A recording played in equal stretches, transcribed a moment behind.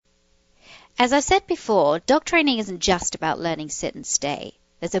As I've said before, dog training isn't just about learning sit and stay.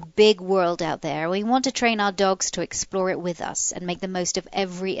 There's a big world out there. We want to train our dogs to explore it with us and make the most of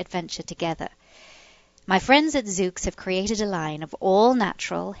every adventure together. My friends at Zooks have created a line of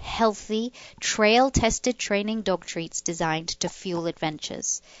all-natural, healthy, trail-tested training dog treats designed to fuel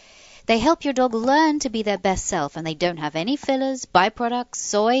adventures. They help your dog learn to be their best self, and they don't have any fillers, byproducts,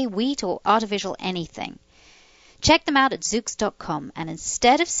 soy, wheat, or artificial anything. Check them out at Zooks.com, and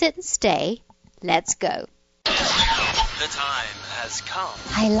instead of sit and stay, let's go. The time has come.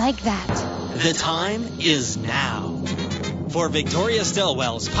 I like that. The time is now for Victoria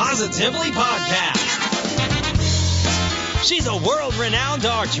Stillwell's Positively Podcast. She's a world-renowned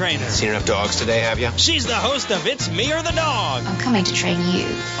dog trainer. Seen enough dogs today, have you? She's the host of It's Me or the Dog. I'm coming to train you.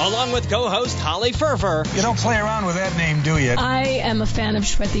 Along with co-host Holly Furfer. You don't play around with that name, do you? I am a fan of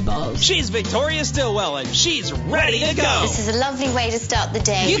sweaty balls. She's Victoria Stillwell, and she's ready to go. This is a lovely way to start the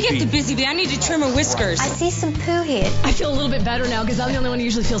day. You get the busy bee. I need to trim her whiskers. I see some poo here. I feel a little bit better now because I'm the only one who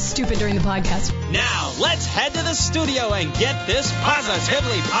usually feels stupid during the podcast. Now, let's head to the studio and get this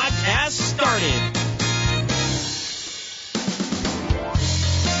Positively Podcast started.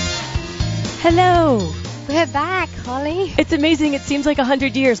 Hello. We're back, Holly. It's amazing. It seems like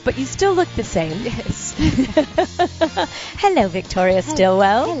 100 years, but you still look the same. Yes. Hello, Victoria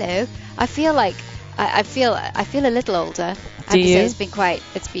Stillwell. Hello. I feel like I feel a little older. I have Do to you? say it's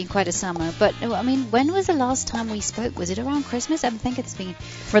been quite a summer. But I mean, when was the last time we spoke? Was it around Christmas? I think it's been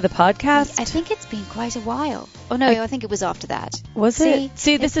For the podcast? I think it's been quite a while. Oh no, I think it was after that. Was it?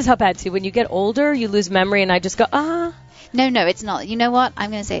 See, this is how bad, too. When you get older, you lose memory, and I just go, No, it's not. You know what?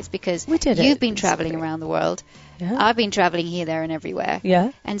 I'm going to say it's because you've been traveling around the world. Yeah. I've been traveling here, there, and everywhere.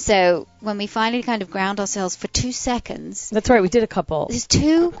 Yeah. And so when we finally kind of ground ourselves for 2 seconds, That's right. We did a couple. it's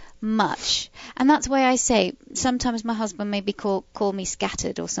too much. And that's why I say sometimes my husband maybe call me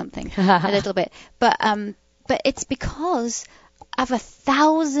scattered or something a little bit. But it's because of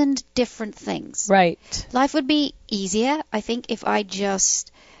 1,000 different things. Right. Life would be easier, I think, if I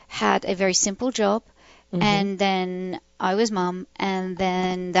just had a very simple job and then I was mum and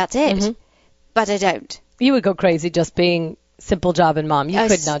then that's it. But I don't. You would go crazy just being simple job and mom. You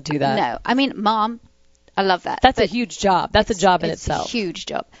could not do that. No. I mean, mom, I love that. That's a huge job. That's a job in it's itself. a huge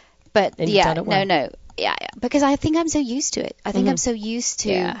job. But And you've yeah, done it well. no. Yeah, because I think I'm so used to it. I think I'm so used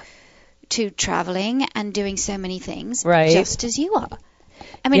to traveling and doing so many things, Right. just as you are.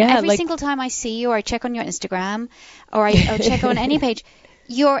 I mean, Yeah, every single time I see you or I check on your Instagram or I check on any page,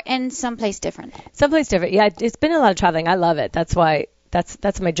 you're in someplace different. Someplace different. Yeah, it's been a lot of traveling. I love it. That's why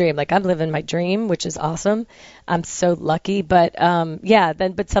that's my dream. Like, I'm living my dream, which is awesome. I'm so lucky. But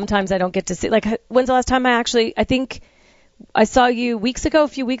but sometimes I don't get to see. Like, when's the last time I think I saw you a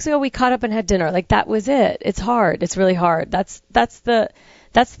few weeks ago, we caught up and had dinner. Like, that was it. It's hard. It's really hard. That's the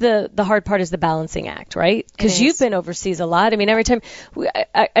hard part, is the balancing act, right? Because you've been overseas a lot. I mean, every time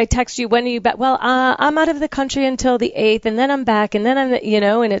I text you, when are you back? Well, I'm out of the country until the 8th, and then I'm back, and then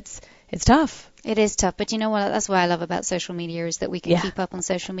and it's tough. It is tough, but you know what? That's what I love about social media, is that we can keep up on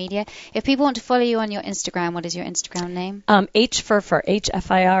social media. If people want to follow you on your Instagram, what is your Instagram name? Hfurfer,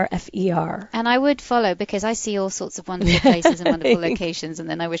 Hfirfer. And I would follow, because I see all sorts of wonderful places and wonderful locations, and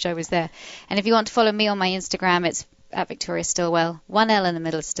then I wish I was there. And if you want to follow me on my Instagram, it's at Victoria Stillwell, 1 L in the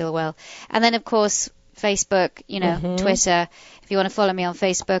middle, Stillwell. And then, of course, Facebook, Twitter. If you want to follow me on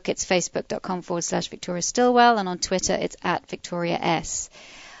Facebook, it's facebook.com/Victoria Stillwell, and on Twitter, it's at Victoria S.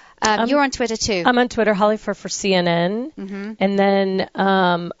 You're on Twitter too. I'm on Twitter, Holly for CNN. And then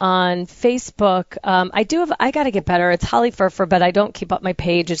on Facebook, I got to get better. It's Holly Furfer, but I don't keep up my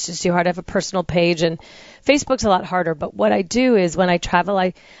page. It's just too hard. I have a personal page, and Facebook's a lot harder. But what I do is, when I travel,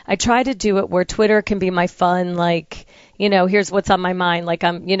 I try to do it where Twitter can be my fun, like, here's what's on my mind. Like,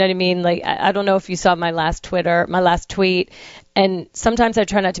 you know what I mean? Like, I don't know if you saw my last tweet. And sometimes I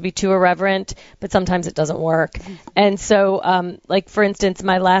try not to be too irreverent, but sometimes it doesn't work. And so, like, for instance,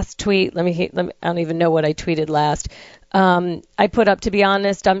 my last tweet, I don't even know what I tweeted last. I put up, to be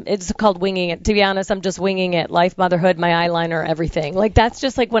honest, it's called winging it. To be honest, I'm just winging it. Life, motherhood, my eyeliner, everything. Like, that's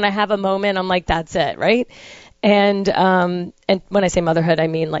just like when I have a moment, I'm like, that's it, right? And when I say motherhood, I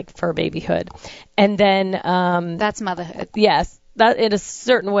mean like fur babyhood. And then that's motherhood. Yes. That in a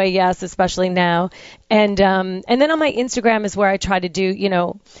certain way, yes, especially now. And then on my Instagram is where I try to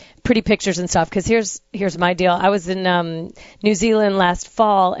do, pretty pictures and stuff. Because here's my deal. I was in New Zealand last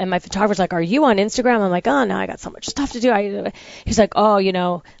fall, and my photographer's like, "Are you on Instagram?" I'm like, "Oh no, I got so much stuff to do." He's like, "Oh,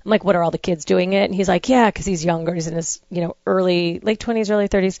 I'm like, what are all the kids doing it?" And he's like, "Yeah," because he's younger. He's in his late 20s, early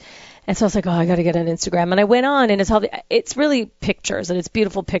 30s. And so I was like, "Oh, I got to get on Instagram." And I went on, and it's really pictures, and it's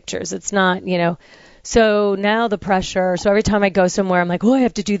beautiful pictures. It's not, So now the pressure. So every time I go somewhere, I'm like, "Oh, I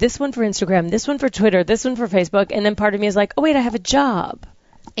have to do this one for Instagram, this one for Twitter, this one for Facebook," and then part of me is like, "Oh wait, I have a job."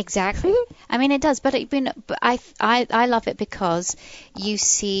 Exactly. I mean, it does, but I love it because you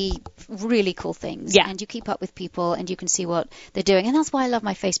see really cool things, and you keep up with people, and you can see what they're doing, and that's why I love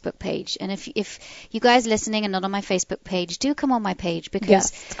my Facebook page. And if you guys listening and not on my Facebook page, do come on my page,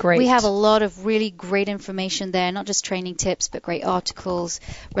 because it's great. We have a lot of really great information there, not just training tips, but great articles,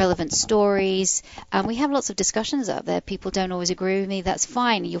 relevant stories. We have lots of discussions out there. People don't always agree with me. That's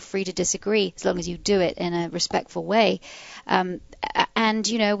fine. You're free to disagree as long as you do it in a respectful way. And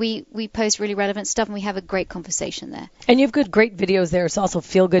we post really relevant stuff, and we have a great conversation there. And you have great videos there. It's also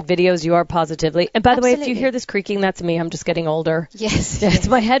feel-good videos. You are positively. And by the way, if you hear this creaking, that's me. I'm just getting older. Yes. It's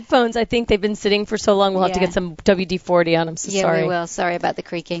my headphones. I think they've been sitting for so long. We'll have to get some WD-40 on them. So sorry. Yeah, we will. Sorry about the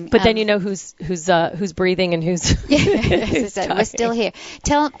creaking. But then who's breathing and who's we're still here.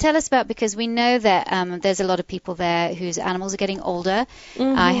 Tell us about, because we know that there's a lot of people there whose animals are getting older.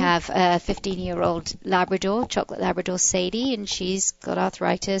 Mm-hmm. I have a 15-year-old Labrador, chocolate Labrador Sadie, and she's got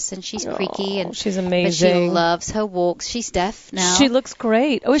arthritis, and she's creaky, and she's amazing. But she loves her walks. She's deaf now. She looks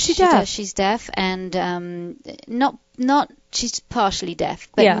great. Oh, is she deaf? She's deaf, and not she's partially deaf,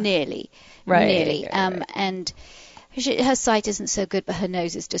 but nearly. Right. And her sight isn't so good, but her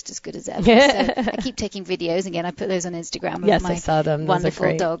nose is just as good as ever. So I keep taking videos. Again, I put those on Instagram of my I saw them.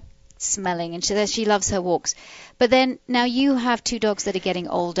 wonderful dog smelling, and she loves her walks. But then now you have two dogs that are getting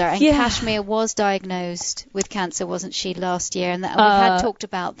older, and Kashmir was diagnosed with cancer, wasn't she, last year? And we had talked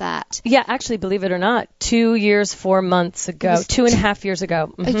about that. Yeah, actually, believe it or not, 2 years, 4 months ago, 2.5 years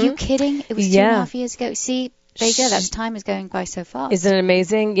ago. Mm-hmm. Are you kidding? It was 2.5 years ago. See, there you go. That time is going by so fast. Isn't it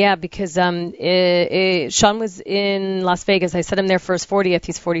amazing? Yeah, because Sean was in Las Vegas. I set him there for his 40th.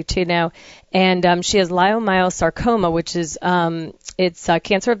 He's 42 now. And she has leiomyosarcoma, which is it's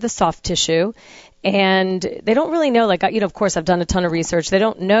cancer of the soft tissue. And they don't really know, of course, I've done a ton of research. They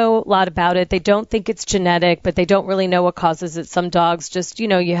don't know a lot about it. They don't think it's genetic, but they don't really know what causes it. Some dogs just,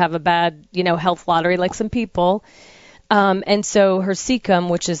 you have a bad, health lottery, like some people. And so her cecum,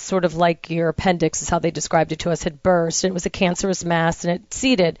 which is sort of like your appendix, is how they described it to us, had burst. It was a cancerous mass, and it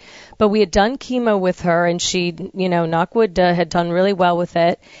seeded. But we had done chemo with her, and she, knock wood, had done really well with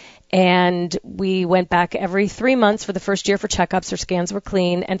it. And we went back every 3 months for the first year for checkups. Her scans were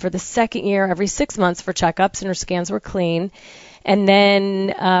clean. And for the second year, every 6 months for checkups, and her scans were clean. And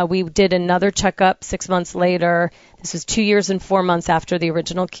then we did another checkup 6 months later. This was 2 years and 4 months after the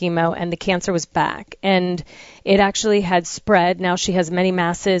original chemo, and the cancer was back. And it actually had spread. Now she has many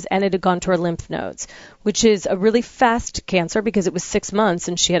masses, and it had gone to her lymph nodes, which is a really fast cancer because it was 6 months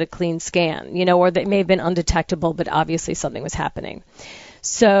and she had a clean scan, or they may have been undetectable, but obviously something was happening.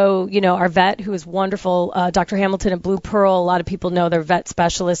 So, our vet, who is wonderful, Dr. Hamilton at Blue Pearl, a lot of people know they're vet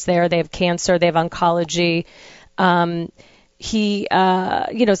specialists there. They have cancer, they have oncology. He,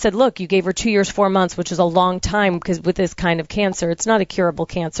 said, look, you gave her 2 years, 4 months, which is a long time because with this kind of cancer, it's not a curable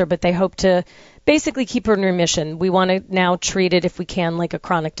cancer, but they hope to basically keep her in remission. We want to now treat it if we can like a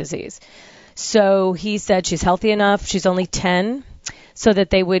chronic disease. So he said she's healthy enough. She's only 10. So that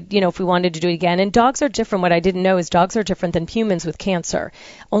they would, if we wanted to do it again. And dogs are different. What I didn't know is dogs are different than humans with cancer.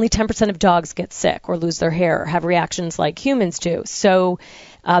 Only 10% of dogs get sick or lose their hair or have reactions like humans do. So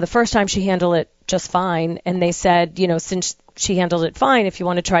the first time she handled it just fine. And they said, since she handled it fine, if you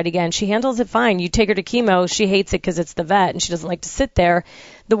want to try it again, she handles it fine. You take her to chemo. She hates it because it's the vet and she doesn't like to sit there.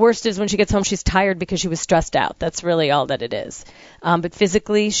 The worst is when she gets home, she's tired because she was stressed out. That's really all that it is. But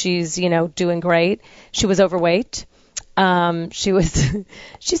physically, she's, doing great. She was overweight.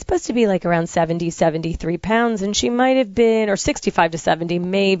 She's supposed to be like around 70, 73 pounds, and she might have been, or 65 to 70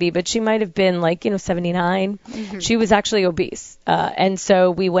 maybe, but she might have been 79. Mm-hmm. She was actually obese. And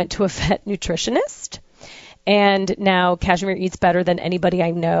so we went to a vet nutritionist, and now Kashmir eats better than anybody I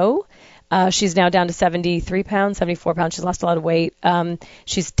know. She's now down to 73 pounds, 74 pounds. She's lost a lot of weight.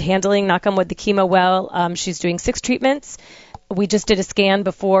 She's handling, knock on wood, the chemo well. She's doing 6 treatments. We just did a scan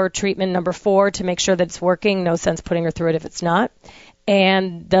before treatment number 4 to make sure that it's working. No sense putting her through it if it's not.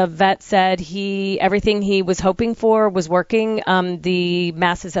 And the vet said everything he was hoping for was working. The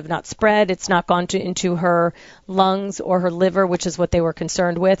masses have not spread. It's not gone into her lungs or her liver, which is what they were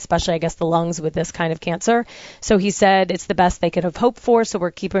concerned with, especially, I guess, the lungs with this kind of cancer. So he said it's the best they could have hoped for, so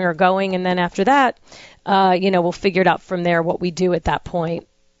we're keeping her going. And then after that, we'll figure it out from there what we do at that point.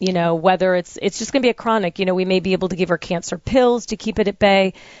 Whether it's just going to be a chronic, we may be able to give her cancer pills to keep it at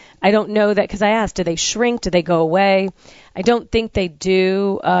bay. I don't know that because I asked, do they shrink? Do they go away? I don't think they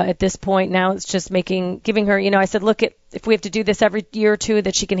do at this point. Now it's just giving her, I said, look, if we have to do this every year or two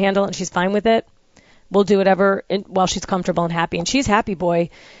that she can handle it and she's fine with it, we'll do whatever while she's comfortable and happy. And she's happy, boy.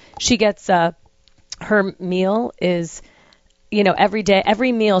 She gets her meal is, every day,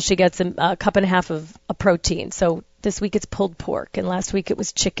 every meal she gets a cup and a half of a protein. So this week it's pulled pork, and last week it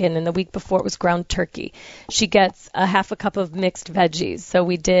was chicken, and the week before it was ground turkey. She gets a half a cup of mixed veggies. So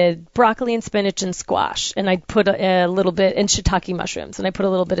we did broccoli and spinach and squash, and I put a little bit, and shiitake mushrooms, and I put a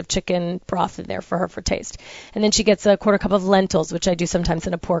little bit of chicken broth in there for her for taste. And then she gets a quarter cup of lentils, which I do sometimes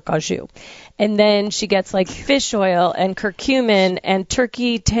in a pork au jus. And then she gets like fish oil and curcumin and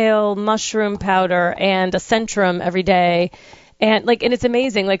turkey tail mushroom powder and a Centrum every day. And it's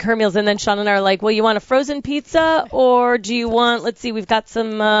amazing, her meals. And then Sean and I are like, well, you want a frozen pizza or do you want, let's see, we've got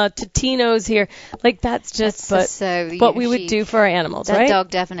some Totino's here. That's what we would do for our animals, that right? That dog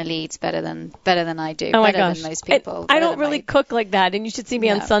definitely eats better than I do. Oh my better gosh. than most people. I don't really cook like that. And you should see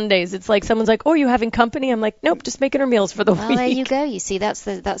me on Sundays. It's like someone's like, oh, are you having company? I'm like, nope, just making her meals for the week. Well, there you go. You see, that's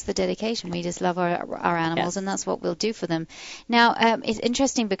the dedication. We just love our animals, and that's what we'll do for them. Now, it's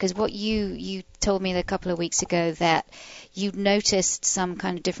interesting because what you told me a couple of weeks ago that you noticed some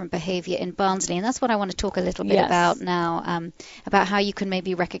kind of different behavior in Barnsley, and that's what I want to talk a little bit about now, about how you can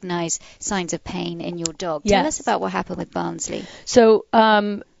maybe recognize signs of pain in your dog. Tell us about what happened with Barnsley. So,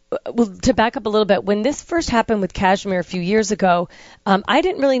 to back up a little bit, when this first happened with Kashmir a few years ago, I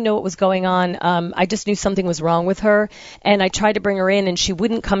didn't really know what was going on. I just knew something was wrong with her, and I tried to bring her in, and she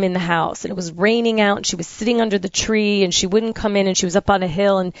wouldn't come in the house. And it was raining out, and she was sitting under the tree, and she wouldn't come in, and she was up on a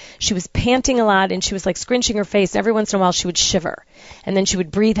hill, and she was panting a lot, and she was scrunching her face. And every once in a while, she would shiver, and then she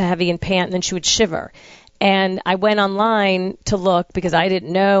would breathe heavy and pant, and then she would shiver. And I went online to look because I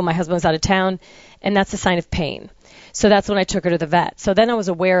didn't know. My husband was out of town, and that's a sign of pain. So that's when I took her to the vet. So then I was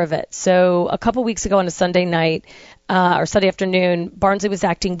aware of it. So a couple weeks ago on a Sunday night or Sunday afternoon, Barnsley was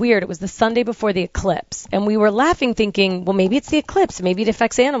acting weird. It was the Sunday before the eclipse. And we were laughing thinking, well, maybe it's the eclipse. Maybe it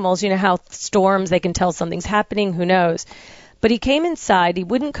affects animals. You know how storms, they can tell something's happening. Who knows? But he came inside. He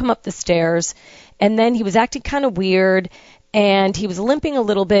wouldn't come up the stairs. And then he was acting kind of weird. And he was limping a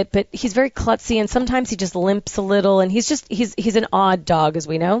little bit, but he's very klutzy. And sometimes he just limps a little. And he's an odd dog, as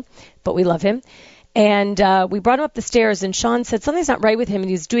we know. But we love him. And we brought him up the stairs, and Sean said something's not right with him,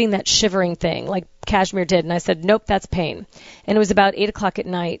 and he's doing that shivering thing like Kashmir did. And I said, nope, that's pain. And it was about 8 o'clock at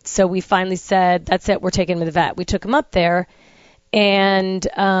night. So we finally said, that's it, we're taking him to the vet. We took him up there, and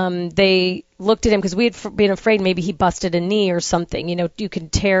they looked at him because we had been afraid maybe he busted a knee or something. You can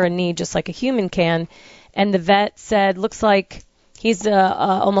tear a knee just like a human can. And the vet said, looks like he's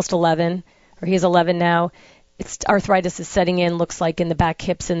almost 11, or he's 11 now. Arthritis is setting in, looks like in the back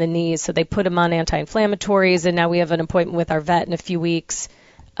hips and the knees. So they put him on anti-inflammatories, and now we have an appointment with our vet in a few weeks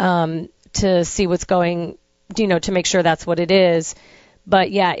to see what's going, to make sure that's what it is.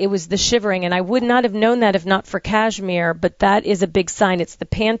 But yeah, it was the shivering, and I would not have known that if not for Kashmir, but that is a big sign. It's the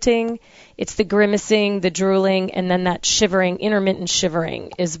panting, it's the grimacing, the drooling, and then that shivering, intermittent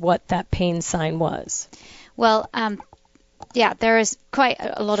shivering is what that pain sign was. Well, there is quite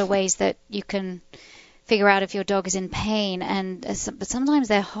a lot of ways that you can figure out if your dog is in pain, but sometimes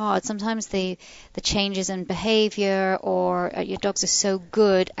they're hard. Sometimes the changes in behavior, or your dogs are so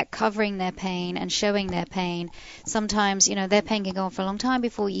good at covering their pain and showing their pain. Sometimes, their pain can go on for a long time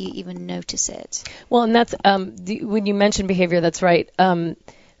before you even notice it. Well, and that's when you mentioned behavior, that's right.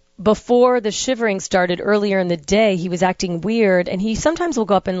 Before the shivering started earlier in the day, he was acting weird, and he sometimes will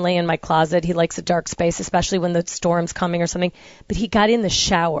go up and lay in my closet. He likes a dark space, especially when the storm's coming or something. But he got in the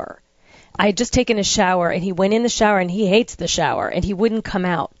shower. I had just taken a shower, and he went in the shower, and he hates the shower, and he wouldn't come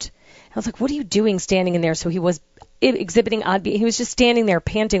out. I was like, what are you doing standing in there? So he was exhibiting odd behavior. He was just standing there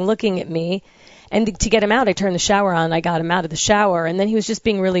panting, looking at me. And to get him out, I turned the shower on. I got him out of the shower, and then he was just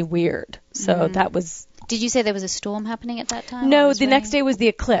being really weird. So that was... Did you say there was a storm happening at that time? No, the next day was the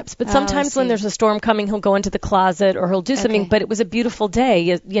eclipse. But sometimes when there's a storm coming, he'll go into the closet or he'll do something. But it was a beautiful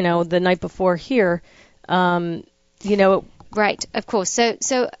day, the night before here. Right, of course.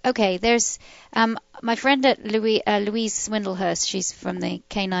 So okay, there's my friend at Louise Swindlehurst. She's from the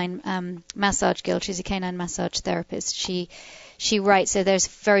Canine Massage Guild. She's a canine massage therapist. She she writes, so there's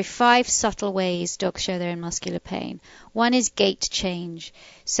 5 subtle ways dogs show they're in muscular pain. One is gait change.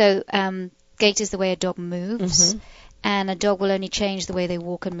 So gait is the way a dog moves, and a dog will only change the way they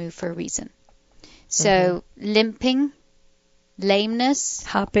walk and move for a reason. So limping, lameness,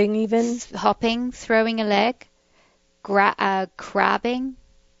 hopping, throwing a leg, crabbing,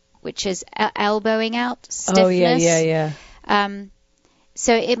 which is elbowing out, stiffness.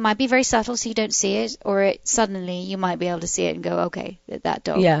 So it might be very subtle, so you don't see it, or suddenly you might be able to see it and go, okay, that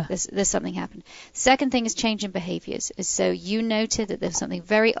dog, there's something happened. Second thing is change in behaviors. So you noted that there's something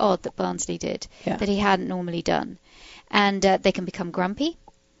very odd that Barnsley did that he hadn't normally done. And they can become grumpy.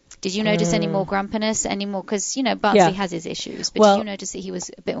 Did you notice any more grumpiness anymore? Because, Barnsley has his issues, but did you notice that he was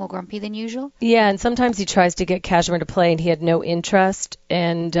a bit more grumpy than usual? Yeah, and sometimes he tries to get Kashmir to play, and he had no interest.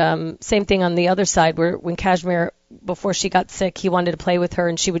 And same thing on the other side, where when Kashmir, before she got sick, he wanted to play with her,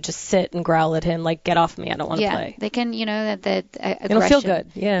 and she would just sit and growl at him, like, get off me, I don't want to play. They can, that aggression. It'll feel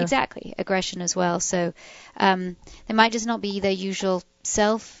good, Exactly, aggression as well. So they might just not be their usual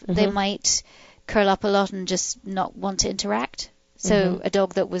self. They might curl up a lot and just not want to interact. So a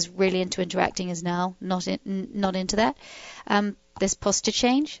dog that was really into interacting is now not into that. There's posture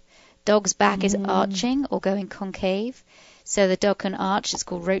change. Dog's back is arching or going concave. So the dog can arch. It's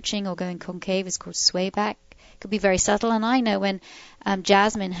called roaching, or going concave is called sway back. It could be very subtle. And I know when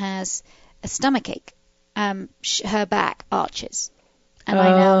Jasmine has a stomachache, her back arches. And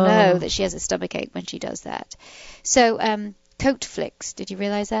I now know that she has a stomachache when she does that. So coat flicks. Did you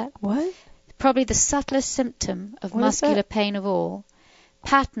realize that? What? Probably the subtlest symptom of muscular pain of all.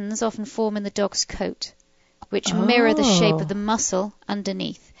 Patterns often form in the dog's coat, which mirror the shape of the muscle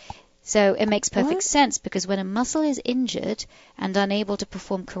underneath. So it makes perfect sense, because when a muscle is injured and unable to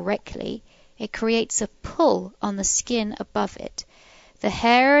perform correctly, it creates a pull on the skin above it. The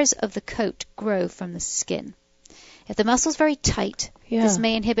hairs of the coat grow from the skin. If the muscle is very tight, this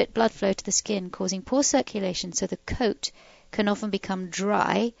may inhibit blood flow to the skin, causing poor circulation, so the coat can often become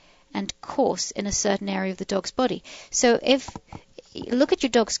dry and coarse in a certain area of the dog's body. So if look at your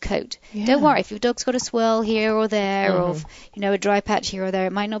dog's coat. Don't worry if your dog's got a swirl here or there, or a dry patch here or there.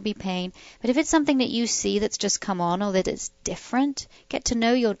 It might not be pain, but if it's something that you see that's just come on, or that it's different, get to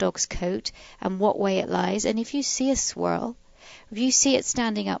know your dog's coat and what way it lies. And if you see a swirl, if you see it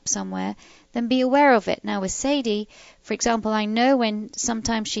standing up somewhere, then be aware of it. Now with Sadie, for example, I know when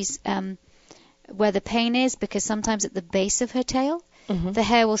sometimes she's where the pain is, because sometimes at the base of her tail, the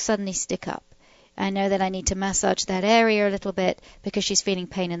hair will suddenly stick up. I know that I need to massage that area a little bit because she's feeling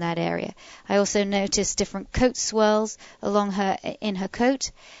pain in that area. I also notice different coat swirls in her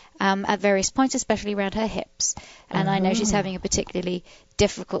coat at various points, especially around her hips. And I know she's having a particularly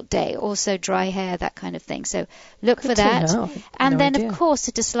difficult day. Also dry hair, that kind of thing. So look for that. And then, of course,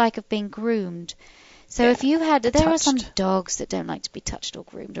 a dislike of being groomed. So if you had, there are some dogs that don't like to be touched or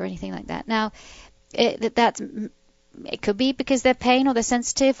groomed or anything like that. Now, it could be because they're pain or they're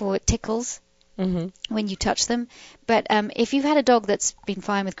sensitive or it tickles when you touch them. But if you've had a dog that's been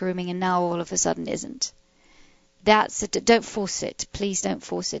fine with grooming and now all of a sudden isn't, don't force it. Please don't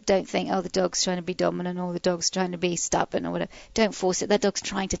force it. Don't think, the dog's trying to be dominant or the dog's trying to be stubborn or whatever. Don't force it. That dog's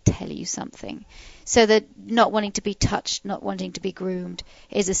trying to tell you something. So that not wanting to be touched, not wanting to be groomed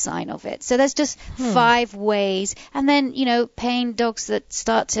is a sign of it. So there's just 5 ways. And then, pain dogs that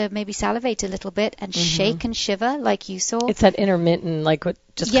start to maybe salivate a little bit and shake and shiver like you saw. It's that intermittent, like what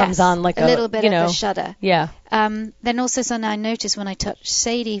just comes on like a little bit of a shudder. Yeah. Then also something I notice when I touch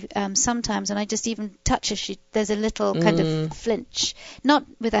Sadie sometimes, and I just even touch her, there's a little kind of flinch, not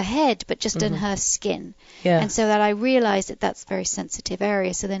with her head, but just in her skin. Yeah. And so that I realize that that's a very sensitive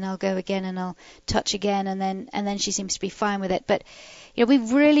area. So then I'll go again and I'll touch again, and then she seems to be fine with it. But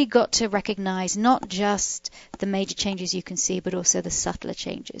we've really got to recognize not just the major changes you can see, but also the subtler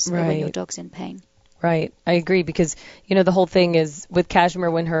changes when your dog's in pain. Right. I agree, because, the whole thing is with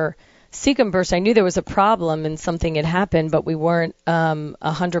Kashmir, when her cecum burst, I knew there was a problem and something had happened, but we weren't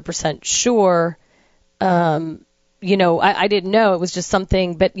 100% sure. I didn't know. It was just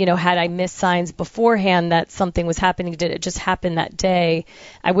something, but, had I missed signs beforehand that something was happening, did it just happen that day?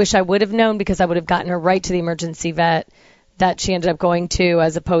 I wish I would have known, because I would have gotten her right to the emergency vet that she ended up going to,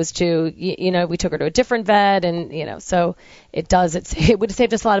 as opposed to, we took her to a different vet, and, so it would have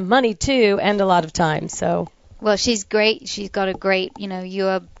saved us a lot of money too, and a lot of time. So. Well, she's great. She's got a great, you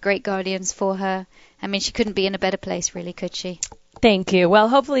are great guardians for her. I mean, she couldn't be in a better place, really, could she? Thank you. Well,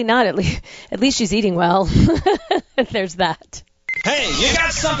 hopefully not. At least she's eating well. There's that. Hey, you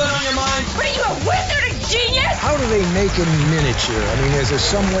got something on your mind? What are you, a wizard, a genius? How do they make a miniature? I mean, is there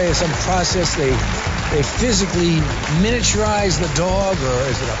some way, some process they physically miniaturize the dog, or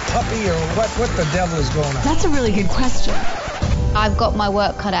is it a puppy, or what the devil is going on? That's a really good question. I've got my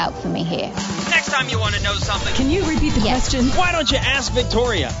work cut out for me here. Next time you want to know something, Can you repeat the question? why don't you ask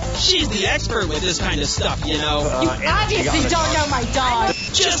Victoria? She's the expert with this kind of stuff, you know. You obviously don't know my dog.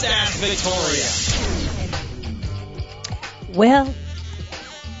 Just ask Victoria. Well,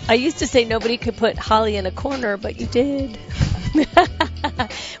 I used to say nobody could put Holly in a corner, but you did.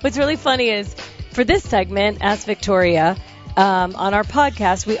 What's really funny is for this segment, Ask Victoria, on our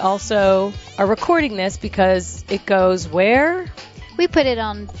podcast, we also are recording this because it goes where? We put it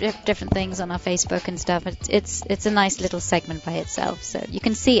on different things on our Facebook and stuff. It's a nice little segment by itself, so you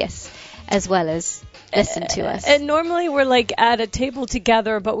can see us as well as listen to us. And normally we're like at a table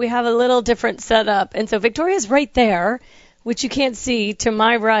together, but we have a little different setup. And so Victoria's right there, which you can't see to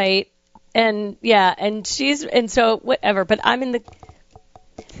my right. And yeah, and so whatever, but I'm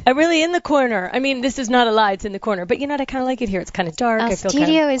really in the corner. I mean, this is not a lie, it's in the corner. But you know what, I kind of like it here. It's kind of dark. Our I feel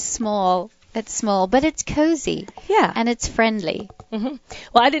studio is small. It's small, but it's cozy. Yeah. And it's friendly. Mm-hmm.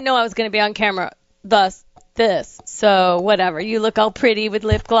 Well, I didn't know I was going to be on camera, thus this. So whatever. You look all pretty with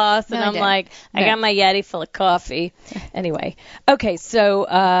lip gloss, and I'm like, I got my Yeti full of coffee. Anyway. Okay, so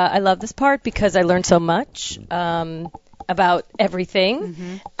I love this part because I learned so much about everything.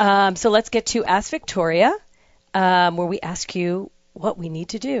 Mm-hmm. So let's get to Ask Victoria, where we ask you what we need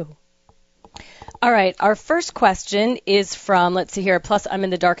to do. All right, our first question is from, let's see here, plus I'm in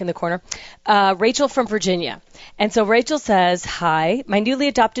the dark in the corner, Rachel from Virginia. And so Rachel says, hi, my newly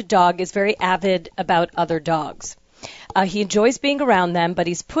adopted dog is very avid about other dogs. He enjoys being around them, but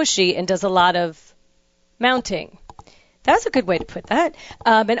he's pushy and does a lot of mounting. That's a good way to put that.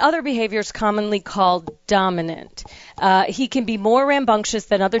 And other behaviors commonly called dominant. He can be more rambunctious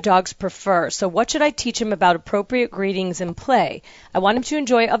than other dogs prefer. So what should I teach him about appropriate greetings and play? I want him to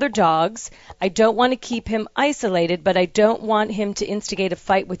enjoy other dogs. I don't want to keep him isolated, but I don't want him to instigate a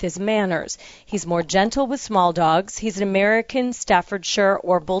fight with his manners. He's more gentle with small dogs. He's an American Staffordshire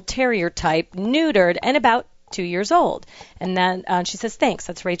or Bull Terrier type, neutered, and about 2 years old. And then she says, thanks.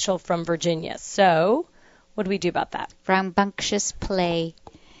 That's Rachel from Virginia. So what do we do about that? Rambunctious play.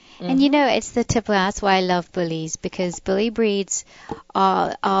 Mm-hmm. And you know, it's the typical, that's why I love bullies, because bully breeds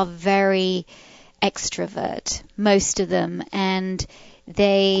are very extrovert, most of them, and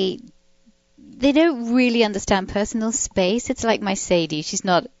they don't really understand personal space. It's like my Sadie. She's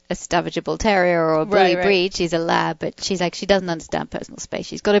not a Staffordshire Bull Terrier or a bully breed. She's a lab, but she doesn't understand personal space.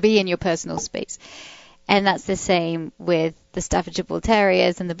 She's got to be in your personal space. And that's the same with the Staffordshire Bull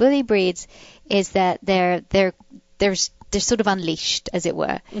Terriers and the bully breeds, is that they're sort of unleashed, as it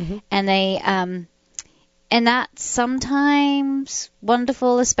were, mm-hmm. And that's sometimes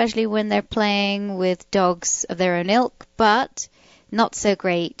wonderful, especially when they're playing with dogs of their own ilk, but not so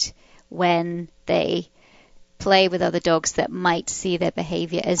great when they play with other dogs that might see their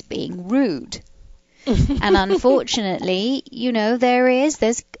behavior as being rude. And unfortunately, you know,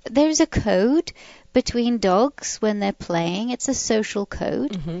 there's a code between dogs when they're playing. It's a social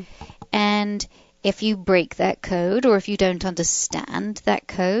code. Mm-hmm. And if you break that code, or if you don't understand that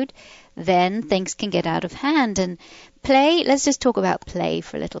code, then things can get out of hand. And play, let's just talk about play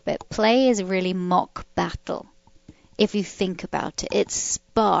for a little bit. Play is really mock battle. If you think about it, it's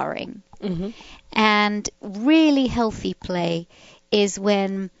sparring. Mm-hmm. And really healthy play is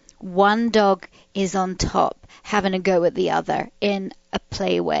when one dog is on top having a go at the other in a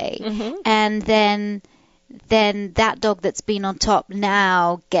play way. Mm-hmm. And then that dog that's been on top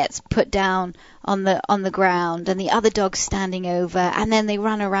now gets put down on the ground, and the other dog's standing over, and then they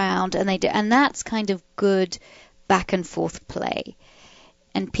run around and that's kind of good back and forth play.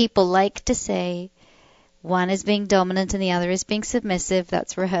 And people like to say one is being dominant and the other is being submissive.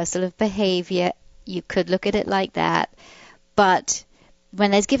 That's rehearsal of behavior. You could look at it like that. But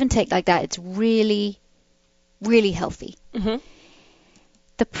when there's give and take like that, it's really, really healthy. Mm-hmm.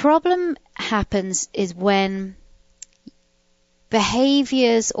 The problem happens is when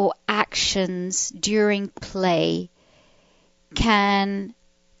behaviors or actions during play can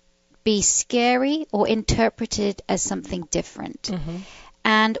be scary or interpreted as something different. Mm-hmm.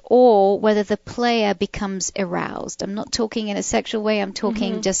 And or whether the player becomes aroused. I'm not talking in a sexual way. I'm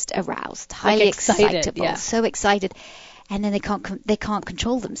talking mm-hmm. just aroused, highly like excited, excitable, yeah. So excited. And then they can't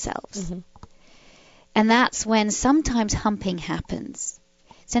control themselves. Mm-hmm. And that's when sometimes humping happens.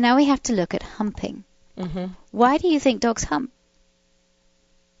 So now we have to look at humping. Mm-hmm. Why do you think dogs hump?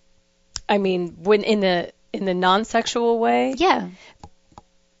 I mean, when in the non-sexual way? Yeah.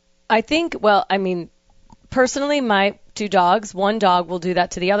 I think, well, I mean, personally, my two dogs, one dog will do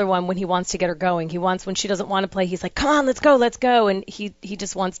that to the other one when he wants to get her going. When she doesn't want to play, he's like, come on, let's go. And he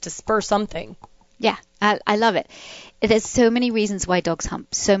just wants to spur something. Yeah, I love it. There's so many reasons why dogs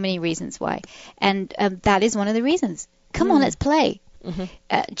hump, so many reasons why. And that is one of the reasons. Come on, let's play.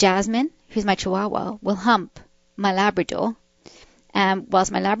 Jasmine, who's my Chihuahua, will hump my Labrador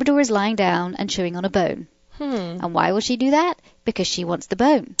whilst my Labrador is lying down and chewing on a bone. And why will she do that? Because she wants the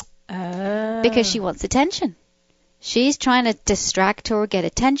bone. Because she wants attention. She's trying to distract her or get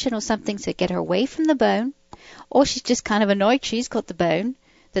attention or something, so get her away from the bone. Or she's just kind of annoyed she's got the bone,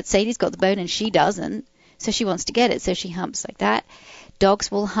 that Sadie's got the bone and she doesn't. So she wants to get it, so she humps like that.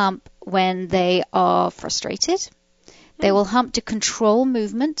 Dogs will hump when they are frustrated. They will hump to control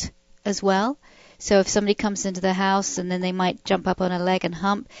movement as well. So if somebody comes into the house and then they might jump up on a leg and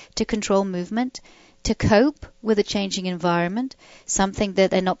hump to control movement, to cope with a changing environment, something that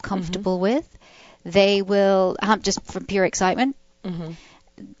they're not comfortable with. They will hump just from pure excitement.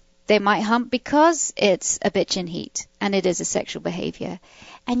 They might hump because it's a bitch in heat and it is a sexual behavior.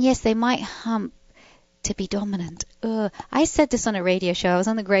 And yes, they might hump to be dominant. I said this on a radio show. I was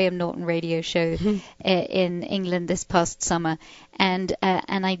on the Graham Norton radio show in England this past summer, and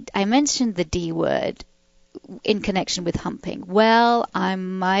I mentioned the D word in connection with humping. Well, I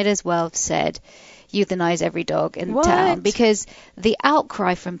might as well have said euthanize every dog in town, because the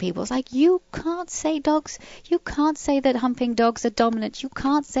outcry from people is like, you can't say that humping dogs are dominant. You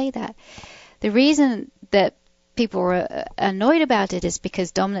can't say that. The reason that people are annoyed about it is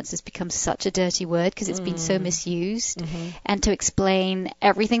because dominance has become such a dirty word because it's been so misused. And to explain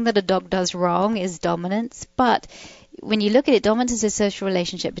everything that a dog does wrong is dominance. But when you look at it, dominance is a social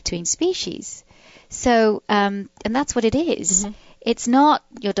relationship between species. So, and that's what it is. It's not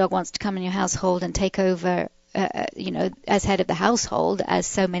your dog wants to come in your household and take over, as head of the household, as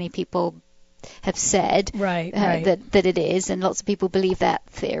so many people have said that it is, and lots of people believe that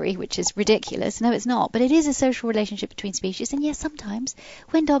theory, which is ridiculous. No, it's not. But it is a social relationship between species. And yes, sometimes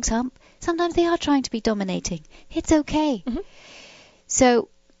when dogs hump, sometimes they are trying to be dominating. It's okay. So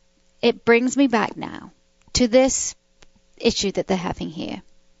it brings me back now to this issue that they're having here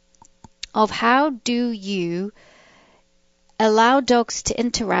of how do you allow dogs to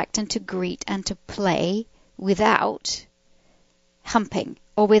interact and to greet and to play without humping,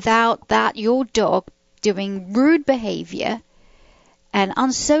 or without that your dog doing rude behavior and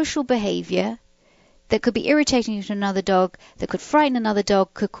unsocial behavior that could be irritating to another dog, that could frighten another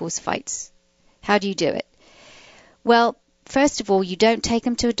dog, could cause fights. How do you do it? Well, first of all, you don't take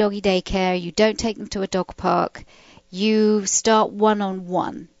them to a doggy daycare, you don't take them to a dog park, you start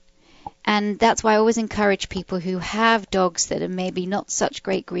one-on-one. And that's why I always encourage people who have dogs that are maybe not such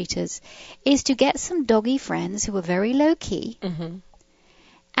great greeters, is to get some doggy friends who are very low-key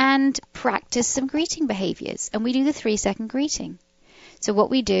and practice some greeting behaviors. And we do the 3-second greeting. So what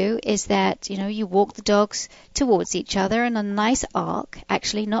we do is that, you walk the dogs towards each other in a nice arc,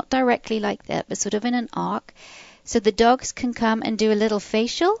 actually not directly like that, but sort of in an arc. So the dogs can come and do a little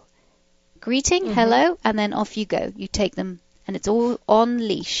facial greeting, hello, and then off you go. You take them, and it's all on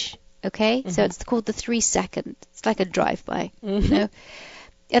leash. Okay, so it's called the 3-second. It's like a drive-by, And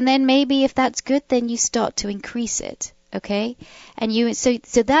then maybe if that's good, then you start to increase it. Okay, and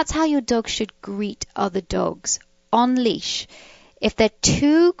so that's how your dog should greet other dogs, on leash. If they're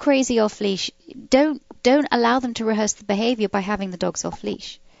too crazy off leash, don't allow them to rehearse the behavior by having the dogs off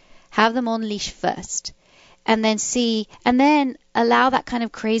leash. Have them on leash first, and then allow that kind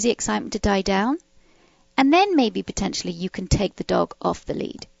of crazy excitement to die down, and then maybe potentially you can take the dog off the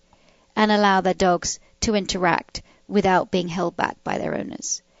lead and allow their dogs to interact without being held back by their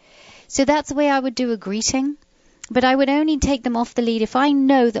owners. So that's the way I would do a greeting, but I would only take them off the lead if I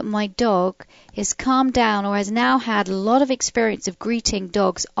know that my dog is calmed down or has now had a lot of experience of greeting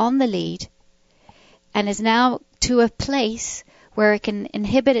dogs on the lead and is now to a place where it can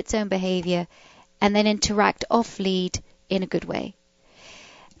inhibit its own behavior and then interact off lead in a good way.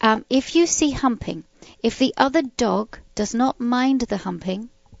 If you see humping, if the other dog does not mind the humping,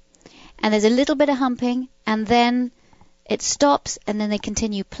 and there's a little bit of humping, and then it stops, and then they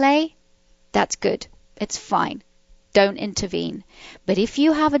continue play, that's good. It's fine. Don't intervene. But if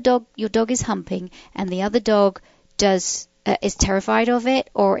you have a dog, your dog is humping, and the other dog is terrified of it,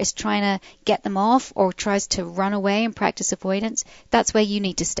 or is trying to get them off, or tries to run away and practice avoidance, that's where you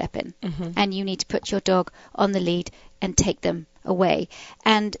need to step in. And you need to put your dog on the lead and take them away.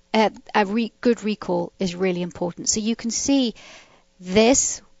 And good recall is really important. So you can see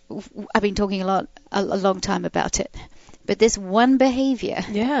this. I've been talking a long time about it, but this one behavior,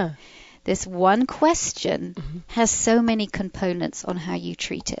 this one question has so many components on how you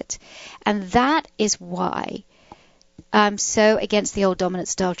treat it. And that is why I'm so against the old dominant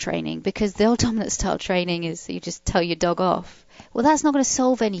style training, because the old dominant style training is you just tell your dog off. Well, that's not going to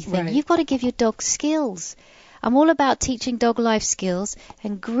solve anything. You've got to give your dog skills. I'm all about teaching dog life skills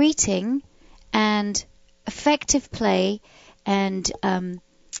and greeting and effective play and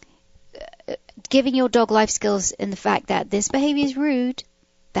giving your dog life skills in the fact that this behavior is rude,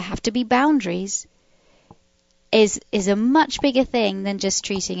 there have to be boundaries, is a much bigger thing than just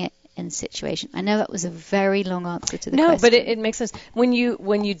treating it in situation. I know that was a very long answer to the question. No, but it makes sense. When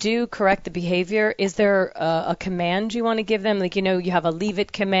you do correct the behavior, is there a command you want to give them? Like, you have a leave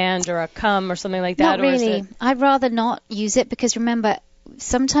it command or a come or something like that? Not really. I'd rather not use it because, remember,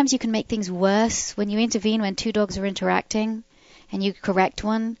 sometimes you can make things worse. When you intervene when two dogs are interacting and you correct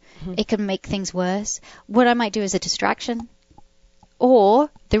one, it can make things worse. What I might do is a distraction or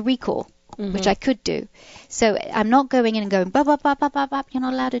the recall, which I could do. So I'm not going in and going, bop, bop, bop, bop, bop, bop. You're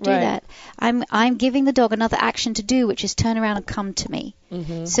not allowed to do that. I'm giving the dog another action to do, which is turn around and come to me.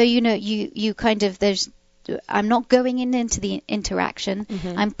 So, you kind of, I'm not going into the interaction.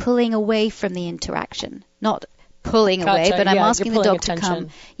 I'm pulling away from the interaction, not pulling away, but I'm asking the dog to come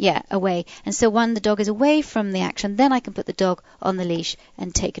away. And so when the dog is away from the action, then I can put the dog on the leash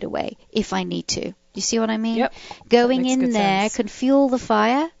and take it away if I need to. You see what I mean? Yep. Going in there can fuel the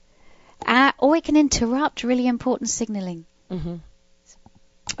fire, or it can interrupt really important signaling.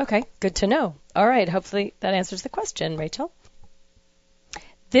 Okay, good to know. All right, hopefully that answers the question, Rachel.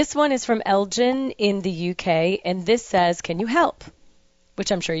 This one is from Elgin in the UK, and this says, can you help?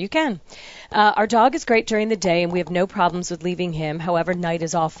 Which I'm sure you can. Our dog is great during the day, and we have no problems with leaving him. However, night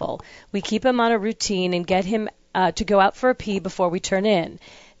is awful. We keep him on a routine and get him to go out for a pee before we turn in.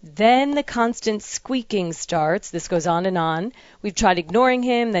 Then the constant squeaking starts. This goes on and on. We've tried ignoring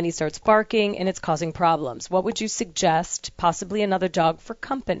him, then he starts barking, and it's causing problems. What would you suggest? Possibly another dog for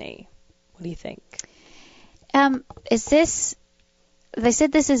company. What do you think? They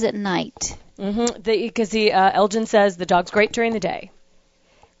said this is at night. Because Elgin says the dog's great during the day.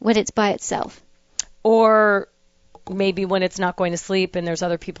 When it's by itself. Or maybe when it's not going to sleep and there's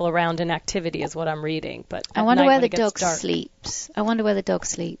other people around in activity is what I'm reading. But I wonder where the dog sleeps.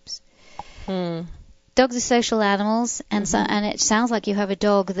 Dogs are social animals, and and it sounds like you have a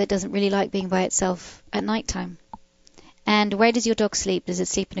dog that doesn't really like being by itself at nighttime. And where does your dog sleep? Does it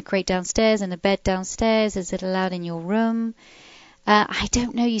sleep in a crate downstairs, in a bed downstairs? Is it allowed in your room? I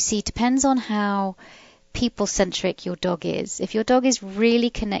don't know. You see, it depends on how people-centric your dog is. If your dog is really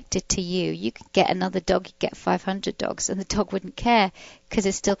connected to you, you could get another dog, you get 500 dogs, and the dog wouldn't care because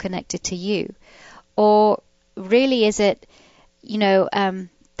it's still connected to you. Or really is it,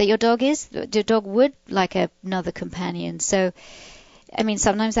 that your dog would like another companion. So, I mean,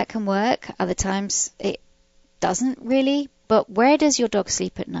 sometimes that can work, other times it doesn't really. But where does your dog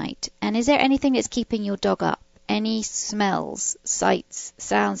sleep at night? And is there anything that's keeping your dog up? Any smells, sights,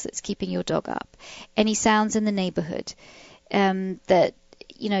 sounds that's keeping your dog up? Any sounds in the neighborhood that,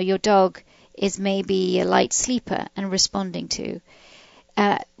 your dog is maybe a light sleeper and responding to?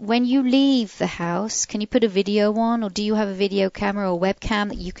 When you leave the house, can you put a video on, or do you have a video camera or webcam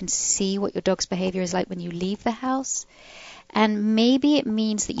that you can see what your dog's behavior is like when you leave the house? And maybe it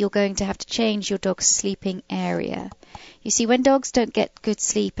means that you're going to have to change your dog's sleeping area. You see, when dogs don't get good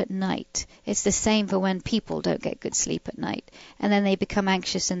sleep at night, it's the same for when people don't get good sleep at night. And then they become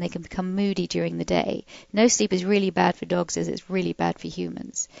anxious and they can become moody during the day. No sleep is really bad for dogs as it's really bad for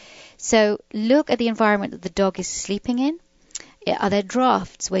humans. So look at the environment that the dog is sleeping in. Are there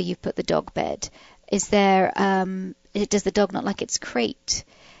drafts where you've put the dog bed? Is there, does the dog not like its crate?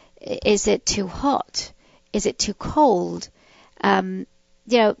 Is it too hot? Is it too cold?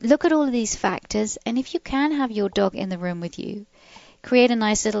 Look at all of these factors, and if you can have your dog in the room with you, create a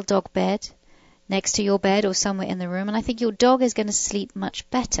nice little dog bed next to your bed or somewhere in the room, and I think your dog is going to sleep much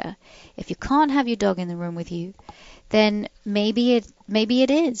better. If you can't have your dog in the room with you, then maybe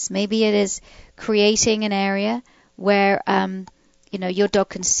it is creating an area where your dog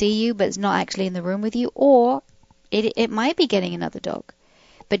can see you but it's not actually in the room with you, or it might be getting another dog.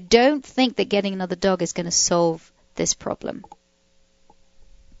 But don't think that getting another dog is going to solve this problem.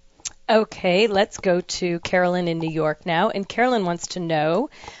 Okay, let's go to Carolyn in New York now. And Carolyn wants to know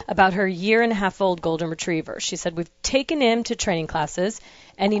about her 1.5-year-old golden retriever. She said, we've taken him to training classes,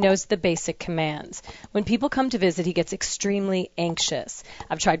 and he knows the basic commands. When people come to visit, he gets extremely anxious.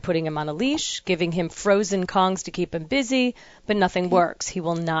 I've tried putting him on a leash, giving him frozen Kongs to keep him busy, but nothing works. He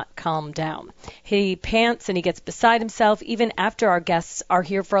will not calm down. He pants and he gets beside himself even after our guests are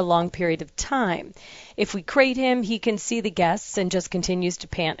here for a long period of time. If we crate him, he can see the guests and just continues to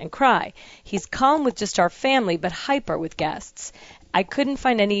pant and cry. He's calm with just our family, but hyper with guests. I couldn't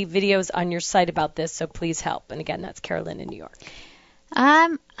find any videos on your site about this, so please help. And again, that's Carolyn in New York.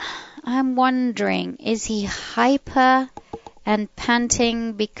 I'm wondering, is he hyper and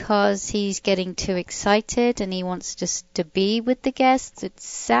panting because he's getting too excited and he wants just to be with the guests? It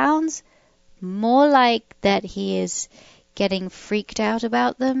sounds more like that he is getting freaked out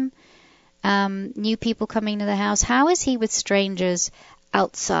about them. New people coming to the house. How is he with strangers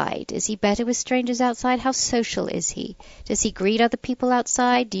outside? Is he better with strangers outside? How social is he? Does he greet other people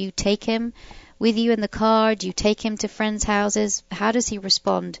outside? Do you take him with you in the car? Do you take him to friends' houses? How does he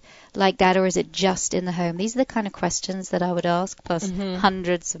respond like that, or is it just in the home? These are the kind of questions that I would ask, plus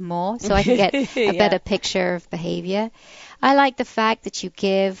hundreds of more, so I can get a better picture of behavior. I like the fact that you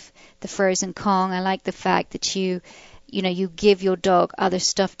give the frozen Kong. I like the fact that you give your dog other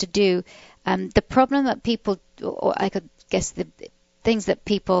stuff to do. The problem that people, or I could guess the things that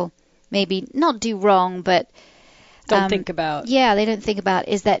people maybe not do wrong, but don't think about. Yeah, they don't think about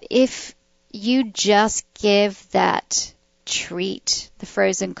is that if you just give that treat, the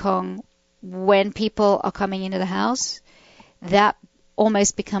frozen Kong, when people are coming into the house, that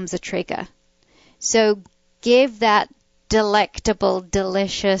almost becomes a trigger. So give that delectable,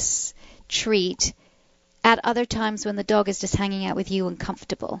 delicious treat at other times when the dog is just hanging out with you and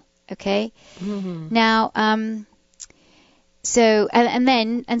comfortable. Okay? Mm-hmm. Now, so,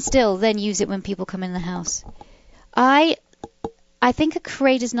 and still use it when people come in the house. I think a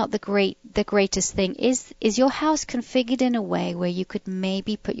crate is not the greatest thing. Is your house configured in a way where you could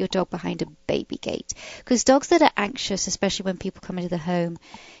maybe put your dog behind a baby gate? Because dogs that are anxious, especially when people come into the home,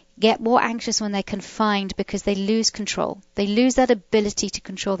 get more anxious when they're confined because they lose control. They lose that ability to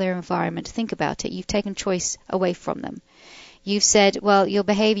control their environment. Think about it. You've taken choice away from them. You've said, well, your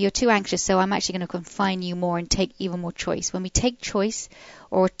behavior, you're too anxious, so I'm actually going to confine you more and take even more choice. When we take choice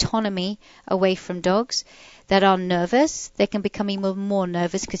or autonomy away from dogs that are nervous, they can become even more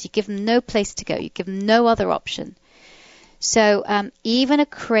nervous because you give them no place to go. You give them no other option. So even a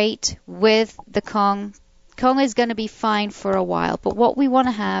crate with the Kong is going to be fine for a while. But what we want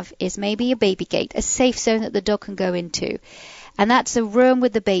to have is maybe a baby gate, a safe zone that the dog can go into. And that's a room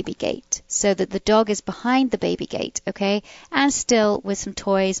with the baby gate, so that the dog is behind the baby gate, okay? And still with some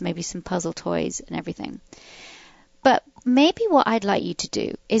toys, maybe some puzzle toys and everything. But maybe what I'd like you to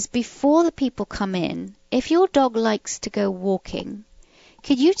do is before the people come in, if your dog likes to go walking,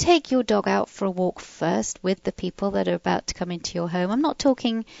 could you take your dog out for a walk first with the people that are about to come into your home? I'm not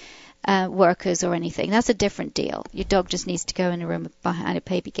talking workers or anything. That's a different deal. Your dog just needs to go in a room behind a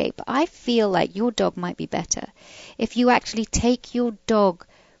baby gate. But I feel like your dog might be better if you actually take your dog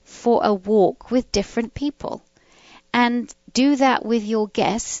for a walk with different people and do that with your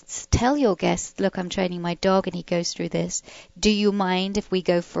guests. Tell your guests, look, I'm training my dog and he goes through this. Do you mind if we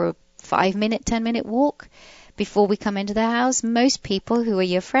go for a 5-minute, 10-minute walk before we come into the house? Most people who are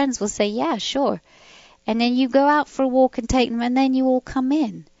your friends will say, yeah, sure. And then you go out for a walk and take them, and then you all come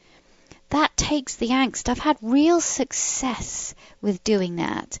in. That takes the angst. I've had real success with doing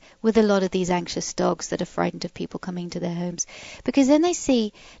that with a lot of these anxious dogs that are frightened of people coming to their homes. Because then they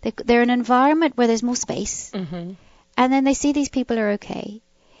see they're in an environment where there's more space. Mm-hmm. And then they see these people are okay.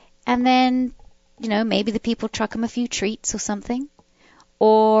 And then, maybe the people truck them a few treats or something.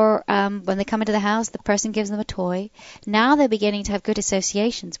 Or when they come into the house, the person gives them a toy. Now they're beginning to have good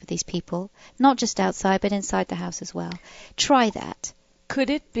associations with these people, not just outside, but inside the house as well. Try that. Could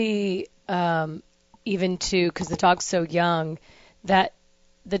it be even because the dog's so young, that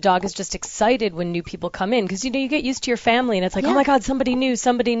the dog is just excited when new people come in? Because, you get used to your family and it's like, oh, my God, somebody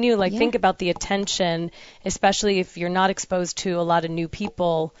new. Like, think about the attention, especially if you're not exposed to a lot of new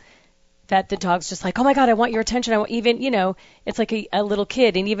people, that the dog's just like, oh, my God, I want your attention. It's like a little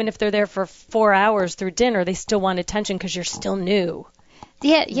kid. And even if they're there for 4 hours through dinner, they still want attention because you're still new.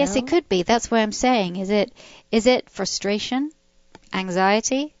 Yeah, yes, it could be. That's what I'm saying. Is it frustration?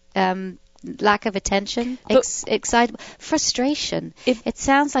 Anxiety, lack of attention, excitement, frustration. It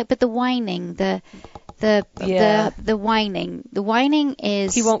sounds like, but the whining, the whining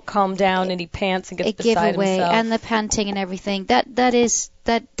is he won't calm down and he pants and gets beside himself. And the panting and everything. That does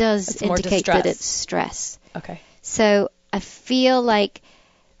it's indicate that it's stress. Okay. So I feel like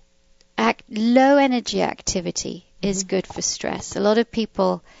low energy activity is good for stress. A lot of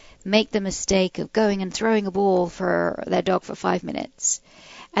people make the mistake of going and throwing a ball for their dog for 5 minutes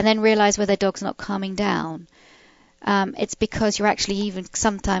and then realize where their dog's not calming down. It's because you're actually even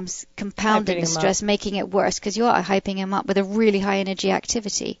sometimes compounding the stress, making it worse because you are hyping him up with a really high energy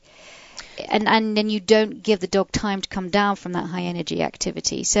activity. And then you don't give the dog time to come down from that high energy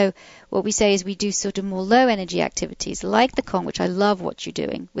activity. So what we say is we do sort of more low energy activities like the Kong, which I love what you're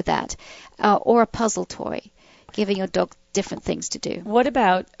doing with that, or a puzzle toy, giving your dog different things to do. What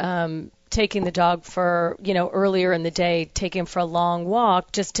about taking the dog for, earlier in the day, taking him for a long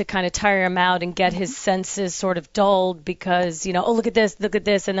walk just to kind of tire him out and get his senses sort of dulled because, oh, look at this.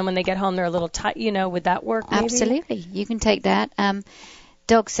 And then when they get home, they're a little tight, would that work maybe? Absolutely. You can take that.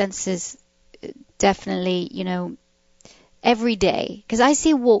 Dog senses definitely, every day. Because I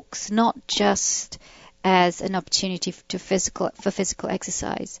see walks not just as an opportunity for physical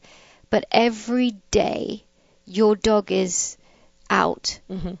exercise, but every day your dog is out.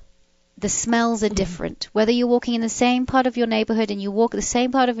 Mm-hmm. The smells are different. Whether you're walking in the same part of your neighborhood and you walk the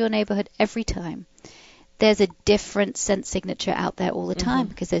same part of your neighborhood every time, there's a different scent signature out there all the time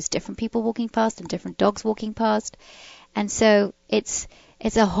because there's different people walking past and different dogs walking past. And so it's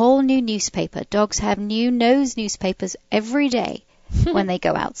a whole new newspaper. Dogs have new nose newspapers every day when they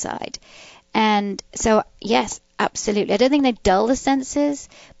go outside. And so, yes, absolutely. I don't think they dull the senses,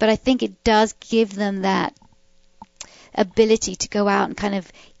 but I think it does give them that ability to go out and kind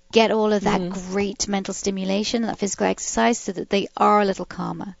of get all of that great mental stimulation, that physical exercise, so that they are a little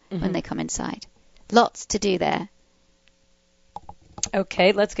calmer when they come inside. Lots to do there.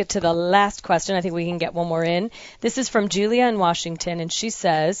 Okay, let's get to the last question. I think we can get one more in. This is from Julia in Washington, and she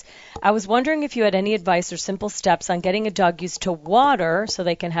says, I was wondering if you had any advice or simple steps on getting a dog used to water so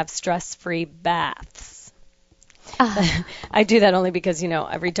they can have stress-free baths. I do that only because,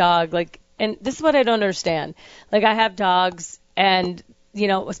 every dog, and this is what I don't understand. I have dogs, and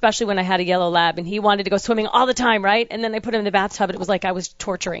especially when I had a yellow lab and he wanted to go swimming all the time, right? And then I put him in the bathtub and it was like I was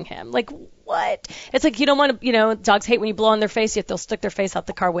torturing him. What? It's like you don't want to, dogs hate when you blow on their face, yet they'll stick their face out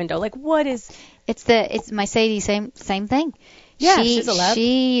the car window. What is? It's my Sadie, same thing. Yeah, she's a lab.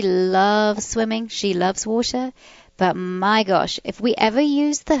 She loves swimming. She loves water. But my gosh, if we ever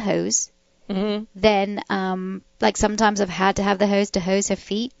use the hose, then sometimes I've had to have the hose to hose her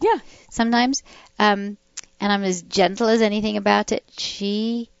feet. Yeah. Sometimes. And I'm as gentle as anything about it.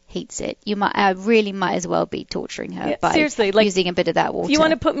 She hates it. I really might as well be torturing her by using a bit of that water. If you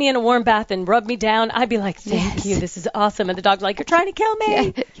want to put me in a warm bath and rub me down, I'd be like, thank you, this is awesome. And the dog's like, you're trying to kill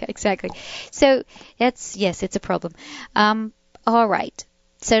me. Yeah, exactly. So it's a problem. All right.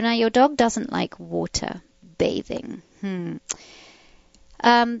 So now your dog doesn't like water bathing.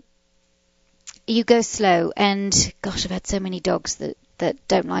 You go slow. And gosh, I've had so many dogs that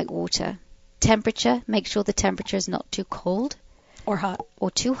don't like water. Temperature, make sure the temperature is not too cold or hot or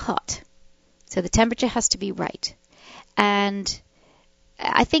too hot. So the temperature has to be right. And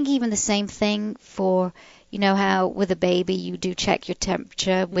I think even the same thing for, how with a baby you do check your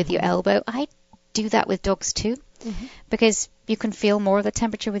temperature with your elbow. I do that with dogs too, because you can feel more of the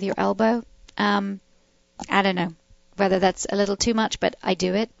temperature with your elbow. I don't know whether that's a little too much, but I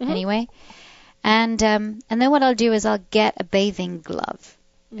do it anyway. And then what I'll do is I'll get a bathing glove.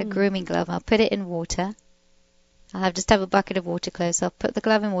 A grooming glove. I'll put it in water. I'll just have a bucket of water close. I'll put the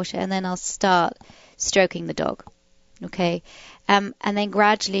glove in water and then I'll start stroking the dog. Okay? And then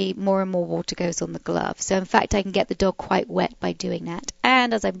gradually more and more water goes on the glove. So in fact I can get the dog quite wet by doing that.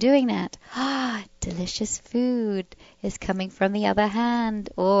 And as I'm doing that, delicious food is coming from the other hand.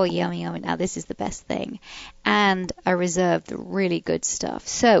 Oh, yummy, yummy. Now this is the best thing. And I reserve the really good stuff.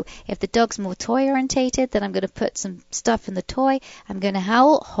 So if the dog's more toy orientated, then I'm going to put some stuff in the toy. I'm going to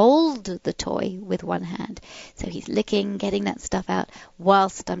hold the toy with one hand. So he's licking, getting that stuff out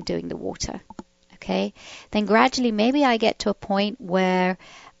whilst I'm doing the water. Okay? Then gradually maybe I get to a point where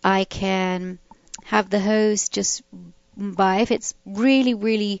I can have the hose just by, if it's really,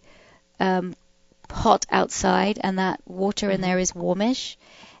 really hot outside and that water in there is warmish,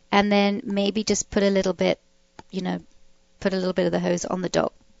 and then maybe just put a little bit of the hose on the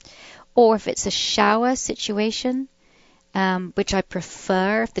dog. Or if it's a shower situation, which I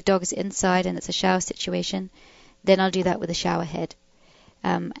prefer, if the dog is inside and it's a shower situation, then I'll do that with a shower head.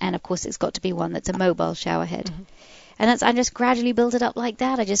 And of course it's got to be one that's a mobile shower head. And I just gradually build it up like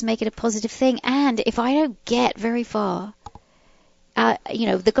that. I just make it a positive thing. And if I don't get very far,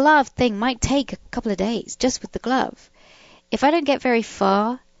 the glove thing might take a couple of days just with the glove. If I don't get very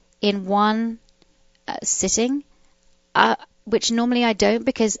far in one sitting, which normally I don't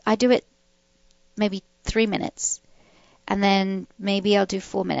because I do it maybe 3 minutes, and then maybe I'll do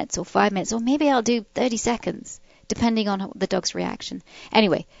 4 minutes or 5 minutes, or maybe I'll do 30 seconds, depending on the dog's reaction.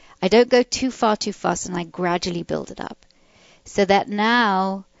 Anyway, I don't go too far too fast, and I gradually build it up. So that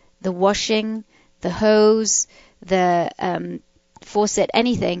now the washing, the hose, the faucet,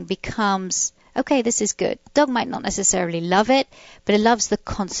 anything becomes, okay, this is good. Dog might not necessarily love it, but it loves the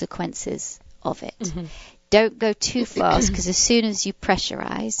consequences of it. Don't go too fast, because as soon as you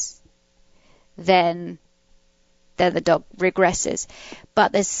pressurize, then the dog regresses.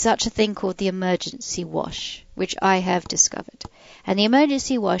 But there's such a thing called the emergency wash, which I have discovered. And the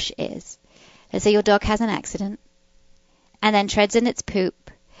emergency wash is, let's say your dog has an accident and then treads in its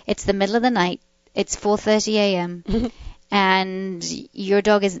poop. It's the middle of the night. It's 4:30 a.m. and your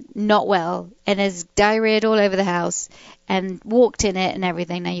dog is not well and has diarrheaed all over the house and walked in it and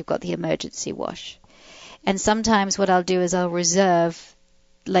everything, now you've got the emergency wash. And sometimes what I'll do is I'll reserve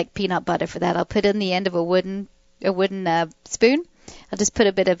like peanut butter for that. I'll put in the end of a wooden spoon. I'll just put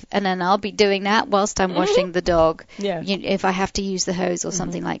a bit of, and then I'll be doing that whilst I'm washing the dog. Yeah. If I have to use the hose or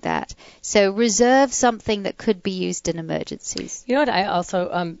something like that. So reserve something that could be used in emergencies. You know what? I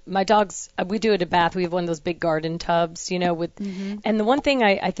also, my dogs, we do it a bath. We have one of those big garden tubs, with, and the one thing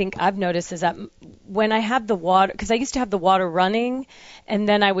I think I've noticed is that when I have the water, because I used to have the water running, and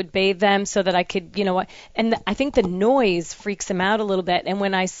then I would bathe them so that I could, and I think the noise freaks them out a little bit. And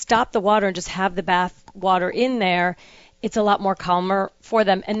when I stop the water and just have the bath water in there, it's a lot more calmer for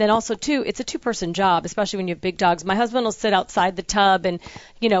them. And then also, too, it's a two-person job, especially when you have big dogs. My husband will sit outside the tub and,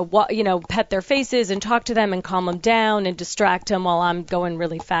 pet their faces and talk to them and calm them down and distract them while I'm going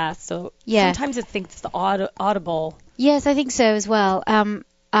really fast. So sometimes I think it's the audible. Yes, I think so as well.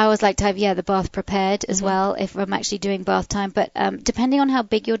 I always like to have, the bath prepared as well if I'm actually doing bath time. But depending on how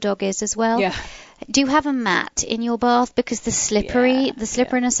big your dog is as well. Yeah. Do you have a mat in your bath? Because the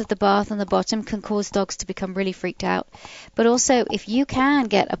slipperiness of the bath on the bottom can cause dogs to become really freaked out. But also, if you can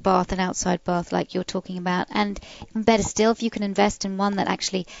get a bath, an outside bath like you're talking about, and even better still, if you can invest in one that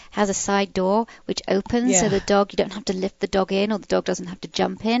actually has a side door which opens so the dog, you don't have to lift the dog in or the dog doesn't have to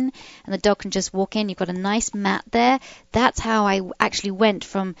jump in and the dog can just walk in. You've got a nice mat there. That's how I actually went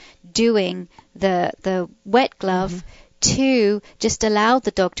from doing the wet glove to just allow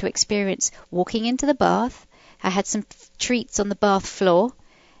the dog to experience walking into the bath. I had some treats on the bath floor,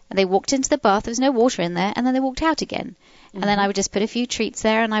 and they walked into the bath. There was no water in there, and then they walked out again. And then I would just put a few treats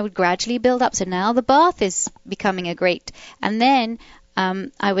there, and I would gradually build up. So now the bath is becoming a great. And then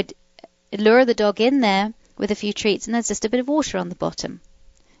I would lure the dog in there with a few treats, and there's just a bit of water on the bottom.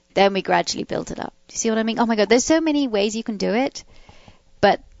 Then we gradually build it up. Do you see what I mean? Oh, my God, there's so many ways you can do it,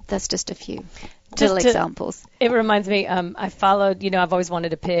 but that's just a few. Little examples. It reminds me, I followed, I've always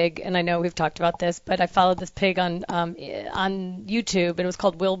wanted a pig, and I know we've talked about this, but I followed this pig on YouTube, and it was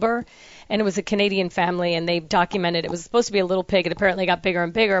called Wilbur, and it was a Canadian family, and they documented it was supposed to be a little pig, and apparently it got bigger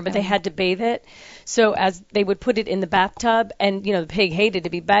and bigger, but they had to bathe it. So as they would put it in the bathtub, and, the pig hated to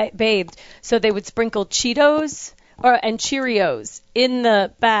be bathed, so they would sprinkle Cheetos and Cheerios in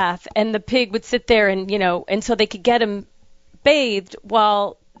the bath, and the pig would sit there and, and so they could get him bathed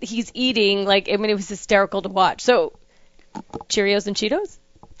while he's eating, it was hysterical to watch. So, Cheerios and Cheetos?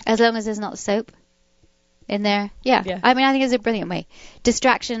 As long as there's not soap in there. Yeah. I mean, I think it's a brilliant way.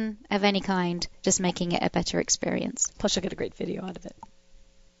 Distraction of any kind, just making it a better experience. Plus, you'll get a great video out of it.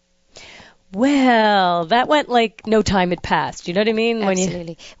 Well, that went like no time had passed. You know what I mean?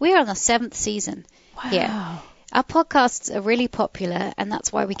 Absolutely. We're on the 7th season. Wow. Yeah. Our podcasts are really popular, and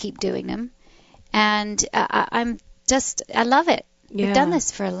that's why we keep doing them. And I love it. Yeah. We've done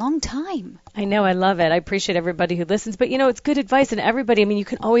this for a long time. I know. I love it. I appreciate everybody who listens. But, it's good advice. And everybody, you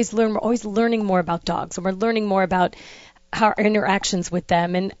can always learn. We're always learning more about dogs. And we're learning more about our interactions with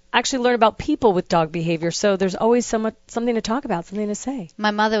them and actually learn about people with dog behavior. So there's always something to talk about, something to say.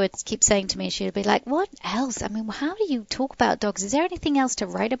 My mother would keep saying to me, she would be like, what else? I mean, how do you talk about dogs? Is there anything else to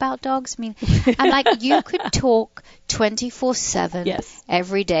write about dogs? I mean, I'm like, you could talk 24/7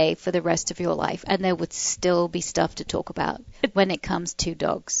 every day for the rest of your life, and there would still be stuff to talk about when it comes to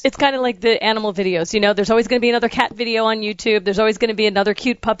dogs. It's kind of like the animal videos. There's always going to be another cat video on YouTube. There's always going to be another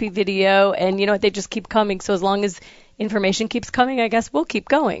cute puppy video, and they just keep coming. So as long as information keeps coming, I guess we'll keep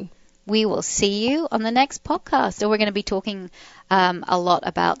going. We will see you on the next podcast. So we're going to be talking a lot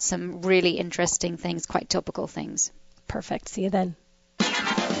about some really interesting things, quite topical things. Perfect. See you then.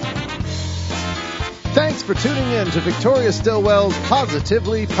 Thanks for tuning in to Victoria Stilwell's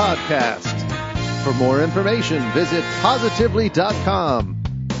Positively Podcast. For more information, visit positively.com.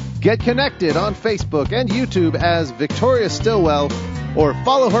 Get connected on Facebook and YouTube as Victoria Stilwell, or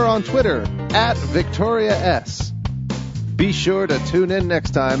follow her on Twitter @VictoriaS. Be sure to tune in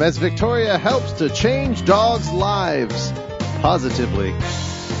next time as Victoria helps to change dogs' lives positively.